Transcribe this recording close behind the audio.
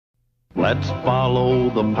Let's follow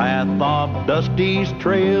the path of Dusty's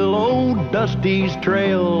trail, oh, Dusty's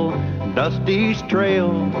trail, Dusty's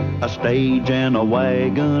trail. A stage and a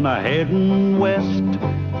wagon a heading west,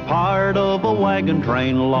 part of a wagon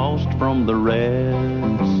train lost from the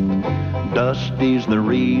rest. Dusty's the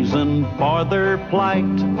reason for their plight.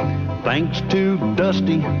 Thanks to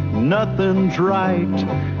Dusty, nothing's right.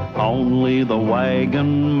 Only the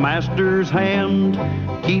wagon master's hand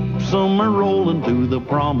keeps them a-rolling to the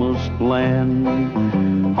promised land.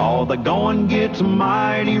 Oh, the going gets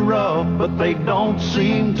mighty rough, but they don't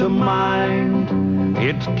seem to mind.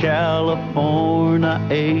 It's California,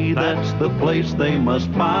 that's the place they must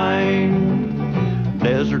find.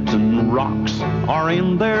 Deserts and rocks are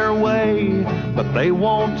in their way, but they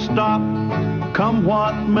won't stop, come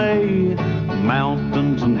what may.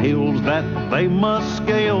 Mountains and hills that they must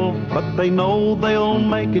scale, but they know they'll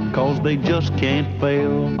make it 'cause they just can't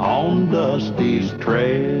fail on Dusty's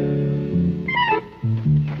trail.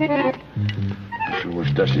 Sure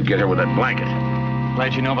wish Dusty'd get here with that blanket.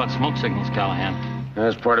 Glad you know about smoke signals, Callahan.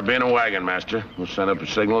 That's part of being a wagon master. We'll send up a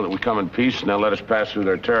signal that we come in peace, and they'll let us pass through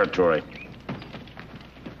their territory.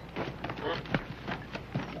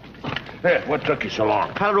 Hey, what took you so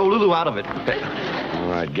long? How to roll Lulu out of it.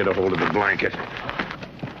 All right, get a hold of the blanket.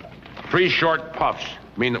 3 short puffs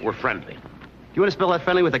mean that we're friendly. You want to spell that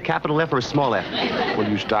friendly with a capital F or a small f? Will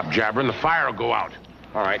you stop jabbering? The fire will go out.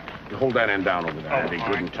 All right, you hold that end down over there, Andy,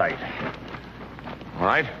 good and tight. All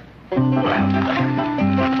right?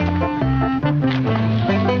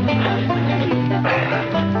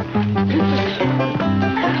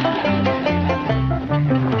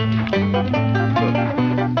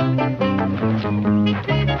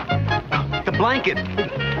 The blanket.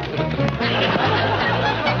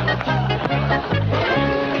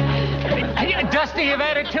 Dusty, you've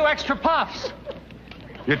added 2 extra puffs.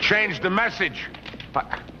 You changed the message.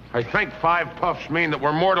 I think 5 puffs mean that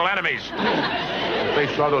we're mortal enemies. If they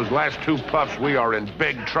saw those last 2 puffs, we are in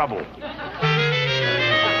big trouble.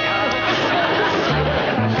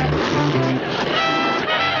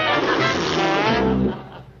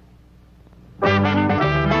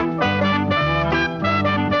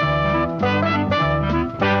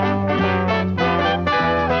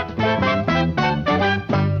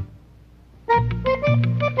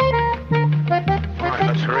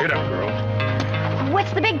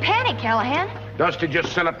 Callahan? Dusty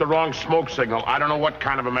just sent up the wrong smoke signal. I don't know what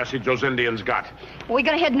kind of a message those Indians got. Are we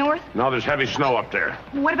gonna head north? No, there's heavy snow up there.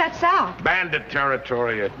 What about south? Bandit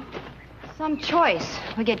territory. Some choice.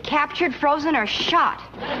 We get captured, frozen, or shot.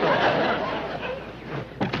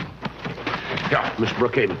 Yeah, Miss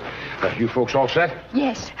Brookhaven, you folks all set?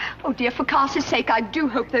 Yes. Oh, dear, for Cass's sake, I do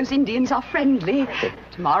hope those Indians are friendly.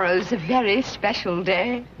 Tomorrow's a very special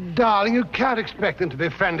day. Darling, you can't expect them to be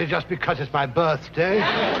friendly just because it's my birthday.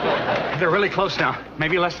 They're really close now.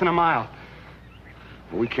 Maybe less than a mile.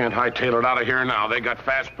 We can't hightail it out of here now. They got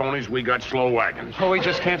fast ponies, we got slow wagons. Oh, we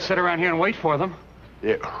just can't sit around here and wait for them.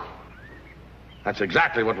 Yeah. That's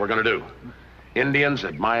exactly what we're going to do. Indians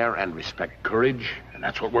admire and respect courage, and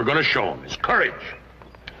that's what we're going to show them, is courage.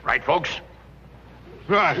 Right, folks?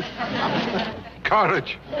 Right.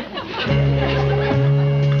 Courage.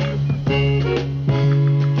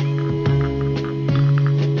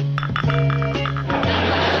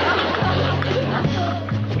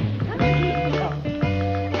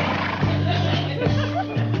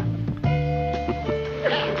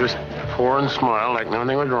 Just pour and smile like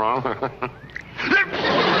nothing was wrong.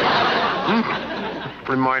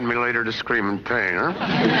 Remind me later to scream in pain, huh?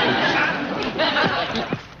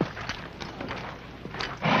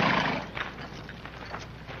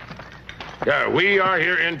 Yeah, we are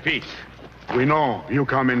here in peace. We know you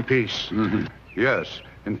come in peace. Mm-hmm. Yes,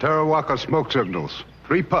 in Tarawaka smoke signals.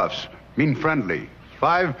 3 puffs mean friendly.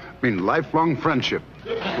 5 mean lifelong friendship.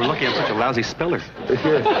 We're lucky I'm such a lousy speller.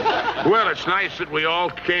 Well, it's nice that we all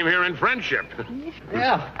came here in friendship.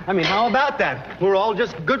 Yeah, I mean, how about that? We're all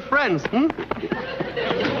just good friends, hmm?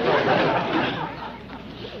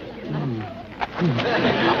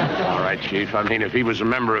 All right, Chief. I mean, if he was a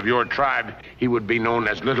member of your tribe, he would be known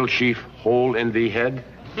as Little Chief Hole in the Head.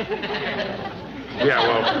 Yeah,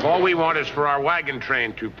 well, all we want is for our wagon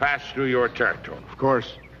train to pass through your territory. Of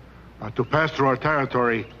course. To pass through our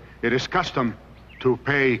territory, it is custom to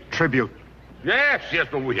pay tribute. Yes,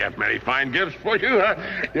 well, we have many fine gifts for you.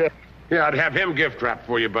 Yeah, I'd have him gift wrap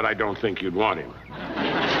for you, but I don't think you'd want him.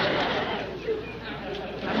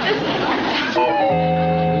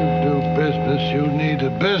 Do business, you need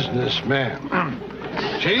a businessman.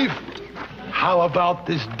 Chief, how about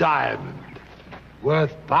this diamond?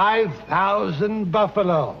 Worth 5,000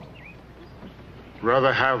 buffalo.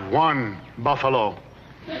 Rather have 1 buffalo.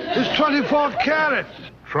 It's 24 carats.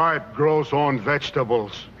 Tribe grows on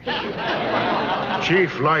vegetables.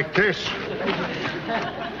 Chief, like this.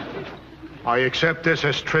 I accept this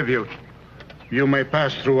as tribute. You may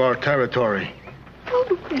pass through our territory.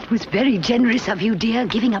 Oh, it was very generous of you, dear,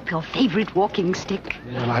 giving up your favorite walking stick.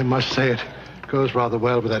 Well, I must say it goes rather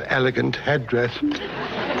well with that elegant headdress.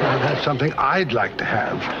 That's something I'd like to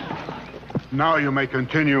have. Now you may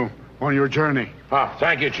continue on your journey. Ah,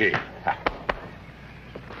 thank you, Chief.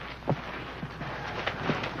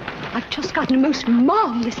 I've just gotten a most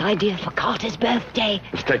marvelous idea for Carter's birthday.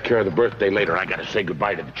 Let's take care of the birthday later. I gotta say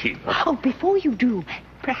goodbye to the Chief. Oh, before you do,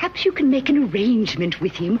 perhaps you can make an arrangement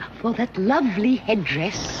with him for that lovely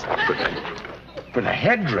headdress. For the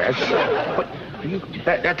headdress?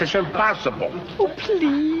 But that's impossible. Oh,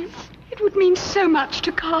 please. It would mean so much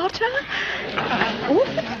to Carter. Oh,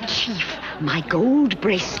 for the Chief, my gold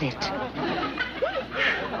bracelet.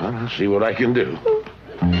 Well, I'll see what I can do.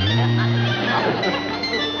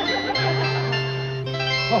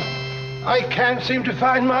 I can't seem to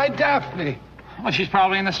find my Daphne. Well, she's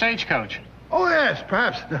probably in the stagecoach. Oh, yes,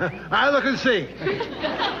 perhaps. I'll look and see.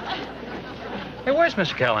 Hey, where's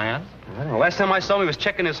Mr. Callahan? I don't know. Last time I saw him, he was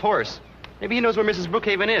checking his horse. Maybe he knows where Mrs.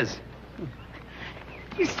 Brookhaven is.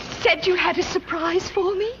 You said you had a surprise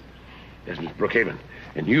for me? Yes, Miss Brookhaven.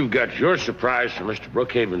 And you've got your surprise for Mr.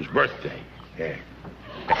 Brookhaven's birthday. Yeah.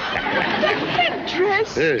 The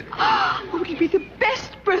headdress? Oh, it'll be the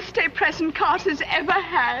best birthday present Carter's ever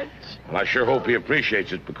had. Well, I sure hope he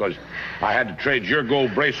appreciates it because I had to trade your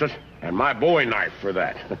gold bracelet and my Bowie knife for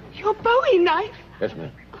that. Your Bowie knife? Yes,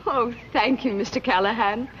 ma'am. Oh, thank you, Mr.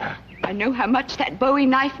 Callahan. I know how much that Bowie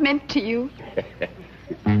knife meant to you.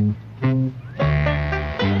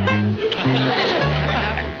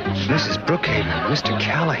 Mrs. Brookhaven, Mr.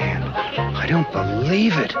 Callahan. I don't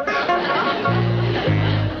believe it.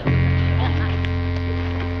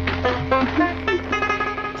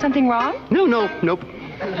 Something wrong? Nope.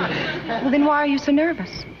 Well, then why are you so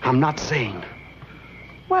nervous? I'm not saying.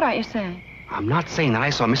 What are you saying? I'm not saying that I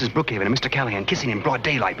saw Mrs. Brookhaven and Mr. Callahan kissing in broad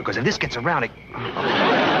daylight, because if this gets around,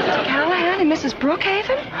 Mr. Callahan and Mrs.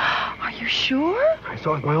 Brookhaven? Are you sure? I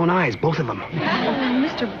saw it with my own eyes, both of them. Oh,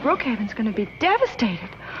 Mr. Brookhaven's going to be devastated.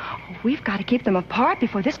 Oh, we've got to keep them apart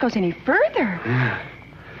before this goes any further.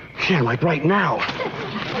 Yeah, like right now.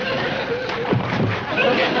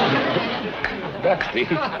 Daphne,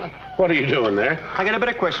 what are you doing there? I got a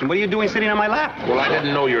better question. What are you doing sitting on my lap? Well, I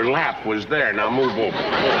didn't know your lap was there. Now move over.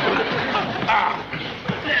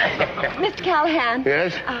 Mr. Callahan.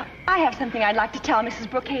 Yes? I have something I'd like to tell Mrs.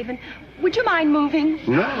 Brookhaven. Would you mind moving?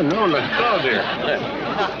 No, let's go, dear.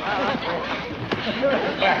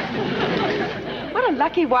 What a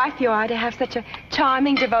lucky wife you are to have such a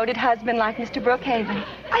charming, devoted husband like Mr. Brookhaven.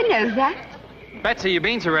 I know that. Betsy, your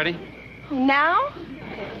beans are ready. Now?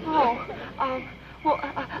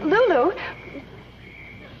 Lulu,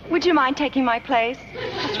 would you mind taking my place?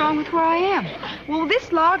 What's wrong with where I am? Well,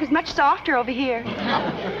 this log is much softer over here.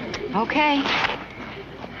 Okay.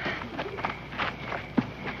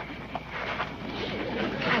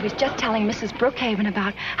 I was just telling Mrs. Brookhaven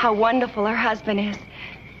about how wonderful her husband is.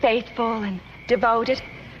 Faithful and devoted.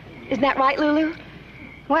 Isn't that right, Lulu?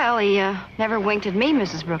 Well, he never winked at me,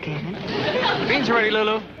 Mrs. Brookhaven. Beans are ready,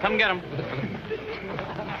 Lulu. Come get them.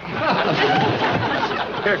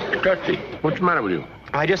 Here, Dusty, what's the matter with you?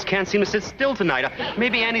 I just can't seem to sit still tonight.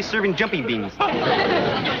 Maybe Annie's serving jumping beans.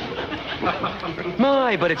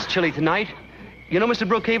 My, but it's chilly tonight. You know, Mr.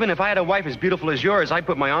 Brookhaven, if I had a wife as beautiful as yours, I'd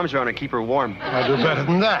put my arms around her and keep her warm. I'll do better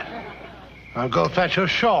than that. I'll go fetch her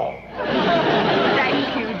shawl.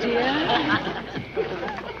 Thank you, dear.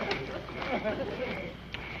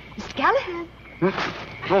 Mr. Callahan.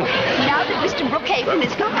 Now that Mr. Brookhaven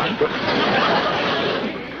is gone,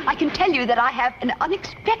 I can tell you that I have an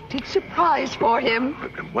unexpected surprise for him.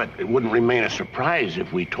 What? It wouldn't remain a surprise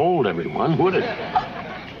if we told everyone, would it?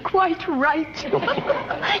 Quite right.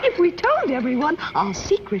 If we told everyone, our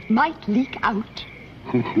secret might leak out.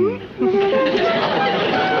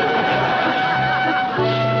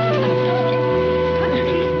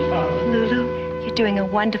 Lulu, you're doing a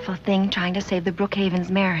wonderful thing trying to save the Brookhaven's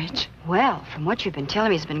marriage. Well, from what you've been telling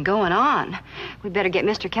me has been going on, we'd better get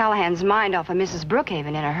Mr. Callahan's mind off of Mrs. Brookhaven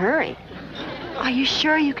in a hurry. Are you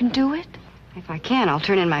sure you can do it? If I can, I'll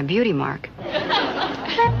turn in my beauty mark.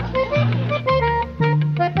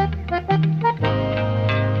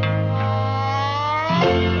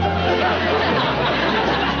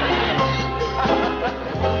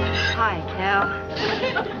 Hi, Cal.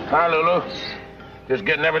 Hi, Lulu. Just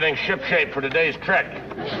getting everything shipshape for today's trek.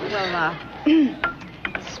 Well,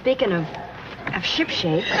 speaking of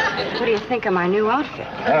shipshape, what do you think of my new outfit?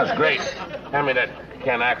 That's great. Hand me that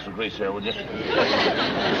can axle grease there, would you? Sure.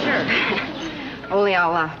 Only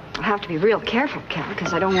I'll have to be real careful, Cal,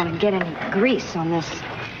 because I don't want to get any grease on this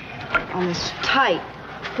tight,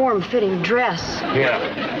 form-fitting dress. Yeah.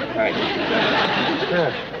 Thanks.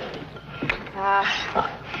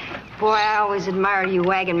 Boy, I always admired you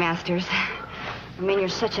wagon masters. I mean, you're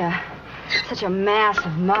such a mass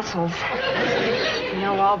of muscles. You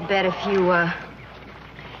know, I'll bet if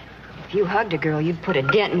you hugged a girl, you'd put a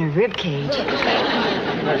dent in her rib cage.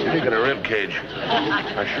 Speaking of rib cage,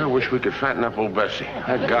 I sure wish we could fatten up old Bessie.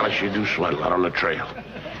 That golly, she do sweat a lot on the trail. Well,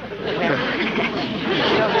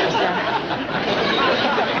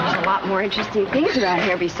 there's a lot more interesting things around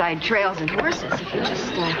here beside trails and horses. If you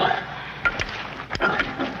just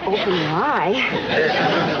open your eye.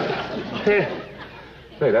 Hey,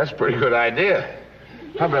 that's a pretty good idea.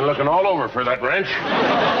 I've been looking all over for that wrench.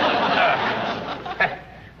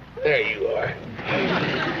 There you are.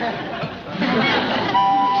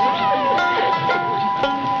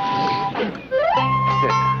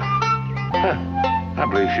 I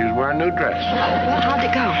believe she's wearing a new dress. Well, how'd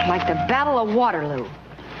it go? Like the Battle of Waterloo.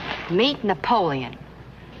 Meet Napoleon.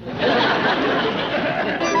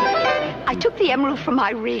 I took the emerald from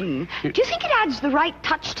my ring. Do you think it adds the right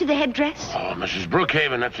touch to the headdress? Oh, Mrs.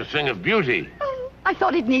 Brookhaven, that's a thing of beauty. I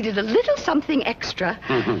thought it needed a little something extra.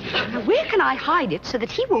 Now, where can I hide it so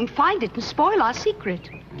that he won't find it and spoil our secret?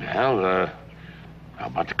 Well, how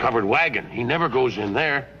about the covered wagon? He never goes in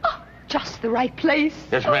there. Oh, just the right place.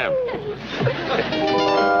 Yes, ma'am.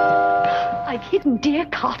 I've hidden dear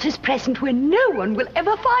Carter's present where no one will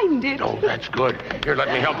ever find it. Oh, that's good. Here, let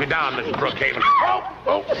me help you down, Mrs. Brookhaven.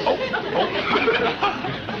 Oh.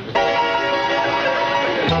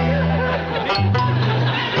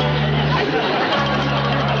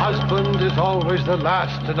 Husband is always the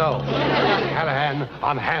last to know. Callahan,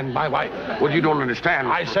 unhand my wife. Well, you don't understand.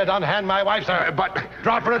 I said unhand my wife, sir. But...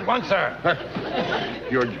 Drop her at once, sir.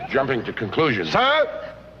 You're jumping to conclusions. Sir,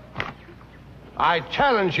 I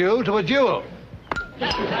challenge you to a duel.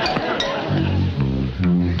 Mr.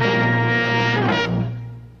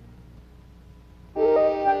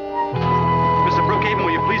 Brookhaven,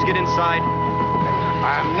 will you please get inside?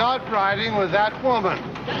 I'm not riding with that woman.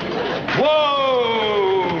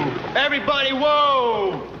 Whoa! Everybody,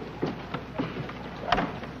 whoa!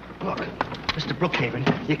 Look, Mr. Brookhaven,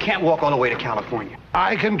 you can't walk all the way to California.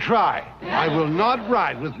 I can try. I will not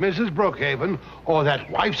ride with Mrs. Brookhaven or that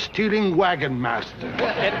wife-stealing wagon master.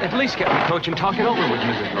 At least get the coach and talk it over with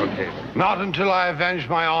Mrs. Brookhaven. Not until I avenge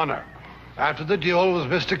my honor. After the duel with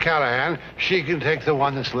Mr. Callahan, she can take the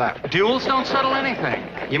one that's left. Duels don't settle anything.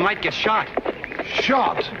 You might get shot.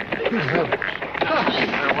 Shot?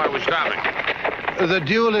 Why are we stopping? The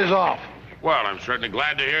duel is off. Well, I'm certainly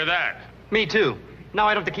glad to hear that. Me too. Now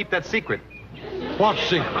I don't have to keep that secret. What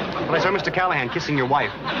secret? Well, I saw Mr. Callahan kissing your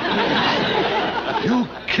wife. You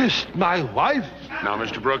kissed my wife? Now,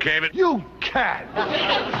 Mr. Brookhaven. You can't.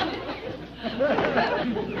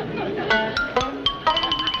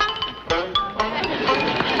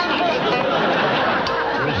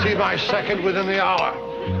 You'll see my second within the hour.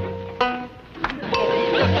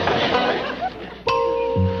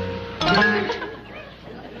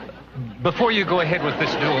 Before you go ahead with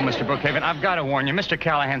this duel, Mr. Brookhaven, I've got to warn you, Mr.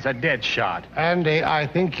 Callahan's a dead shot. Andy, I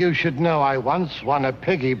think you should know I once won a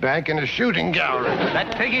piggy bank in a shooting gallery.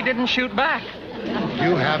 That piggy didn't shoot back.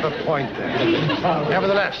 You have a point there.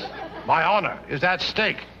 Nevertheless, my honor is at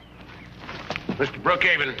stake. Mr.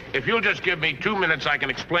 Brookhaven, if you'll just give me 2 minutes, I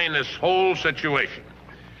can explain this whole situation.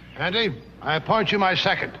 Andy, I appoint you my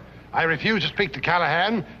second. I refuse to speak to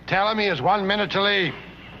Callahan. Tell him he has 1 minute to leave.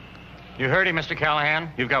 You heard him, Mr.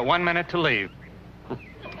 Callahan. You've got 1 minute to leave.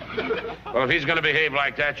 Well, if he's going to behave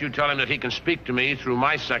like that, you tell him that he can speak to me through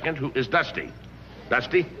my second, who is Dusty.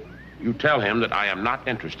 Dusty, you tell him that I am not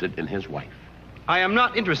interested in his wife. I am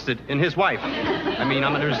not interested in his wife. I mean,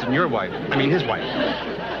 I'm interested in your wife. I mean, his wife.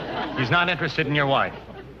 He's not interested in your wife.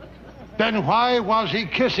 Then why was he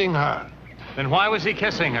kissing her? Then why was he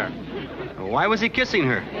kissing her? Why was he kissing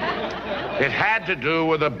her? It had to do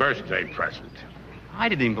with a birthday present. I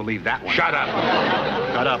didn't even believe that one. Shut up.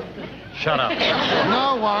 Shut up. Shut up.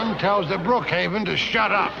 No one tells the Brookhaven to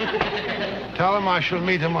shut up. Tell him I shall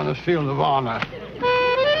meet him on the field of honor.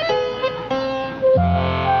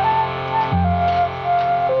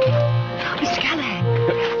 Mr. Callahan.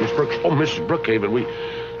 Mrs. Brookhaven, we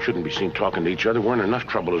shouldn't be seen talking to each other. We're in enough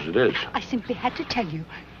trouble as it is. I simply had to tell you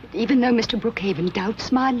that even though Mr. Brookhaven doubts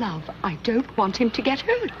my love, I don't want him to get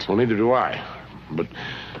hurt. Well, neither do I. But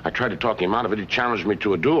I tried to talk him out of it. He challenged me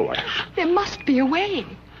to a duel. There must be a way.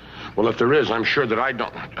 Well, if there is, I'm sure that I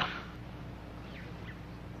don't...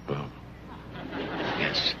 Well,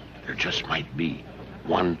 yes, there just might be.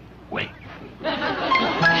 one way.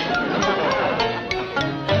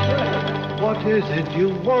 What is it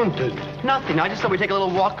you wanted? Nothing. I just thought we'd take a little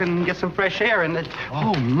walk and get some fresh air. And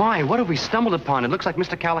oh my, what have we stumbled upon? It looks like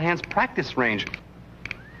Mr. Callahan's practice range.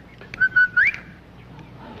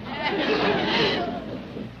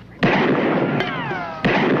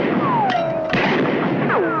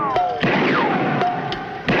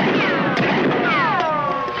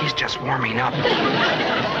 He's just warming up.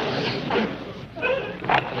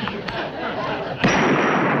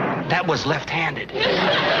 That was left-handed.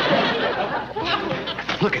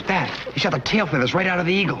 Look at that. He shot the tail feathers right out of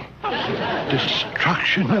the eagle.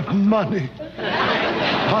 Destruction of money.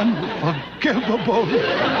 Unforgivable. What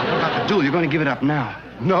about the duel? You're going to give it up now.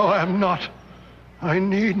 No, I'm not. I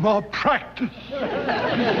need more practice.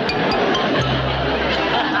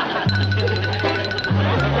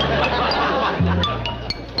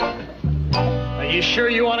 Are you sure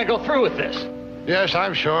you want to go through with this? Yes,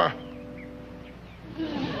 I'm sure.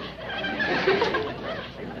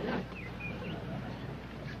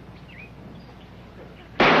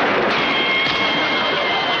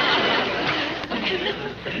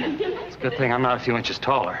 It's a good thing I'm not a few inches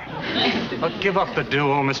taller. But give up the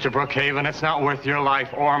duel, Mr. Brookhaven. It's not worth your life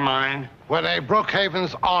or mine. When a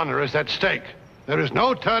Brookhaven's honor is at stake, there is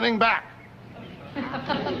no turning back.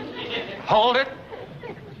 Hold it.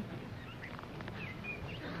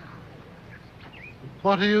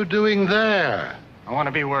 What are you doing there? I want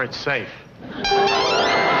to be where it's safe.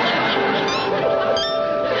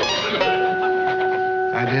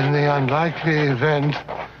 And in the unlikely event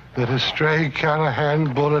that a stray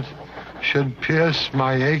Callahan bullet should pierce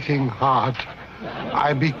my aching heart,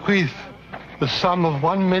 I bequeath the sum of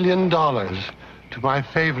 $1 million to my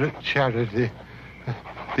favorite charity,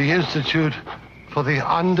 the Institute for the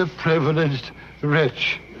Underprivileged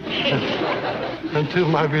Rich, and to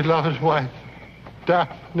my beloved wife,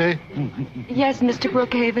 Daphne. Yes, Mr.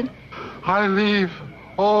 Brookhaven. I leave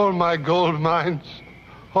all my gold mines,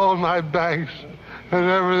 all my banks, and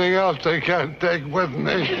everything else they can't take with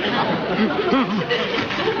me.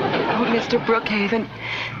 Oh, Mr. Brookhaven,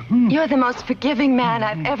 you're the most forgiving man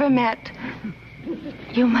I've ever met.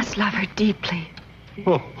 You must love her deeply.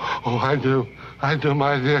 Oh, I do,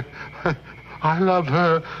 my dear. I love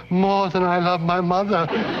her more than I love my mother.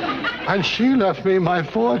 And she left me my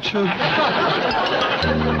fortune.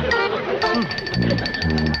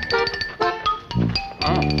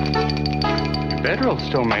 Oh. Your bedroll's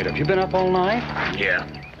still made up. You been up all night? Yeah.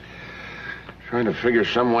 Trying to figure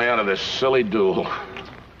some way out of this silly duel.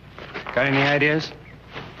 Got any ideas?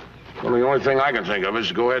 Well, the only thing I can think of is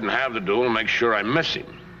to go ahead and have the duel and make sure I miss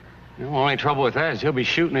him. The only trouble with that is he'll be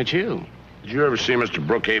shooting at you. Did you ever see Mr.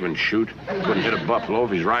 Brookhaven shoot? Couldn't hit a buffalo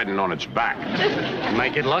if he's riding on its back.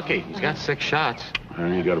 Make it lucky. He's got 6 shots.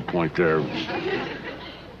 You got a point there.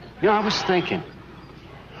 You know, I was thinking,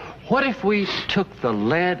 what if we took the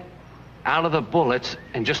lead out of the bullets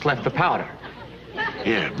and just left the powder?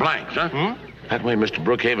 Yeah, blanks, huh? That way Mr.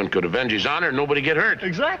 Brookhaven could avenge his honor and nobody get hurt.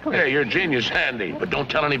 Exactly. Yeah, you're a genius, Andy. But don't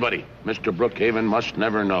tell anybody. Mr. Brookhaven must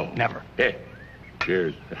never know. Never. Hey,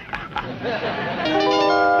 cheers.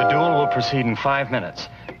 The duel will proceed in 5 minutes.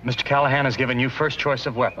 Mr. Callahan has given you first choice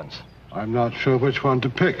of weapons. I'm not sure which one to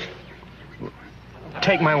pick.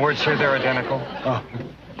 Take my word, sir, they're identical. Oh.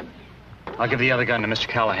 I'll give the other gun to Mr.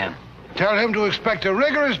 Callahan. Tell him to expect a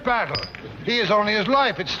rigorous battle. He has only his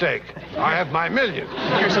life at stake. I have my million.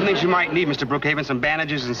 Here's some things you might need, Mr. Brookhaven. Some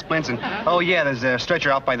bandages and splints and... Oh, yeah, there's a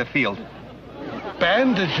stretcher out by the field.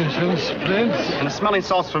 Bandages and splints? And the smelling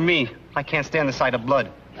salts for me. I can't stand the sight of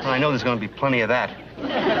blood. I know there's going to be plenty of that.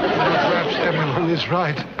 Perhaps everyone is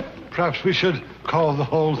right. Perhaps we should call the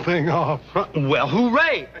whole thing off. Well,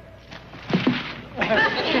 hooray!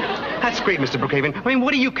 That's great, Mr. Brookhaven. I mean,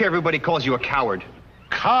 what do you care if everybody calls you a coward?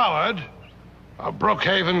 Coward?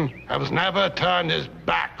 Brookhaven has never turned his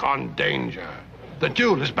back on danger. The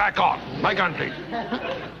duel is back on. My gun, please.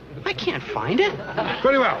 I can't find it.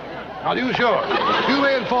 Very well. I'll use yours. You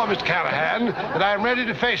may inform Mr. Callahan that I am ready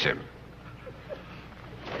to face him.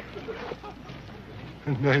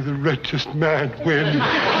 And may the richest man win.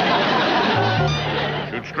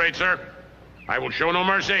 Shoot straight, sir. I will show no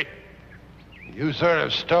mercy. You, sir,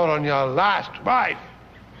 have stolen your last wife.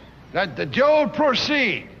 Let the duel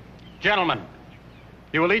proceed. Gentlemen,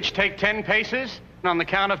 you will each take 10 paces, and on the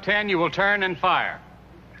count of 10, you will turn and fire.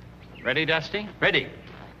 Ready, Dusty? Ready.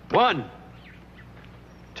 1,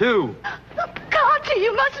 2. Carter,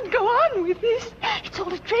 you mustn't go on with this. It's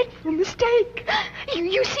all a dreadful mistake.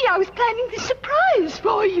 You see, I was planning this surprise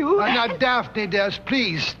for you. Now, Daphne, dearest,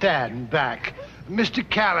 please stand back. Mr.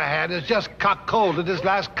 Callahan has just cuckolded his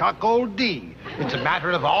last cuckoldee. It's a matter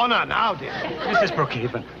of honor now, dear. Mrs.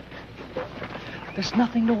 Brookhaven, there's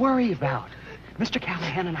nothing to worry about. Mr.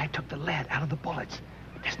 Callahan and I took the lead out of the bullets.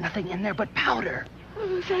 There's nothing in there but powder.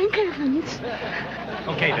 Oh, thank heavens.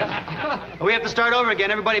 Okay, then. We have to start over again.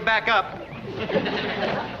 Everybody back up.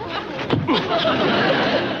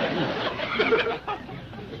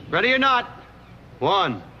 Ready or not?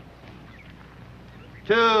 1,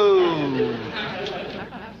 2,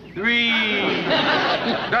 3.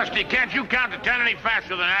 Dusty, can't you count to 10 any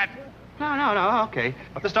faster than that? No, okay.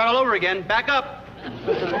 Have to start all over again. Back up.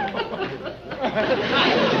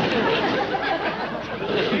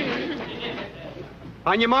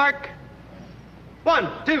 On your mark. 1,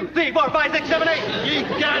 2, 3, 4, 5, 6, 7, 8. Ye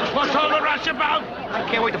gods, what's all the rush about? I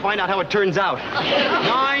can't wait to find out how it turns out.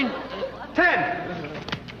 9, 10.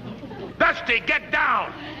 Dusty, get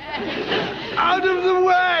down! Out of the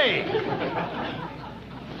way!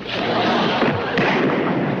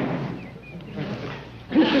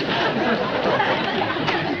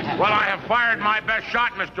 Well, I have fired my best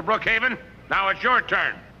shot, Mr. Brookhaven. Now it's your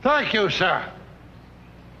turn. Thank you, sir.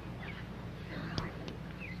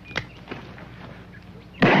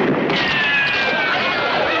 It's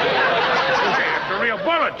a real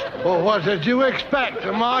bullet. Well, what did you expect?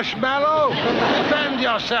 A marshmallow? Defend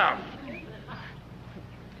yourself.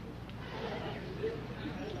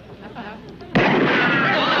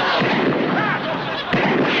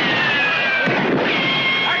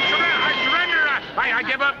 I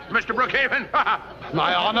give up, Mr. Brookhaven.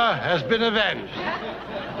 My honor has been avenged.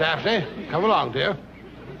 Daphne, come along, dear.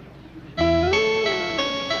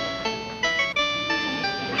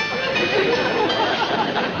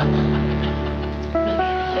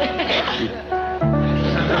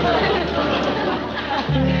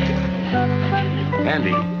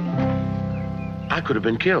 Andy, I could have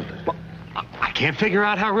been killed. Well, I can't figure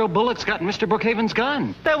out how real bullets got in Mr. Brookhaven's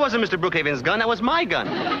gun. That wasn't Mr. Brookhaven's gun. That was my gun.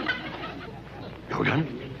 Your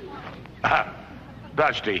gun?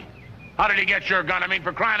 Dusty, how did he get your gun? I mean,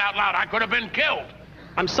 for crying out loud, I could have been killed.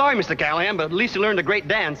 I'm sorry, Mr. Callahan, but at least you learned a great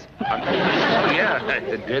dance. Yeah,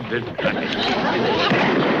 it did. What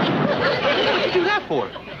did you do that for?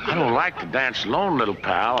 I don't like to dance alone, little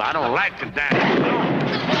pal. I don't like to dance alone.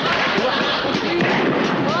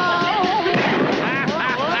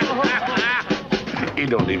 He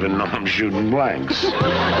don't even know I'm shooting blanks.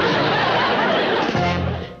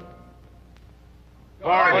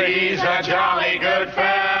 For he's a jolly good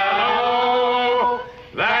fellow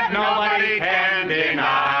that nobody can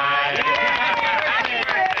deny.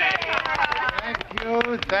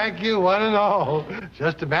 Thank you, one and all.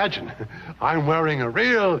 Just imagine, I'm wearing a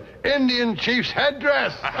real Indian chief's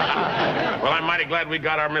headdress. Well, I'm mighty glad we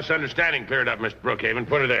got our misunderstanding cleared up, Mr. Brookhaven.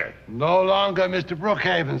 Put her there. No longer Mr.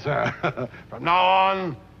 Brookhaven, sir. From now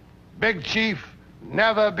on, Big Chief,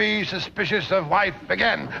 never be suspicious of wife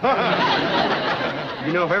again.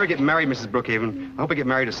 You know, if I ever get married, Mrs. Brookhaven, I hope I get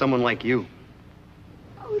married to someone like you.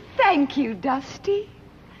 Oh, thank you, Dusty.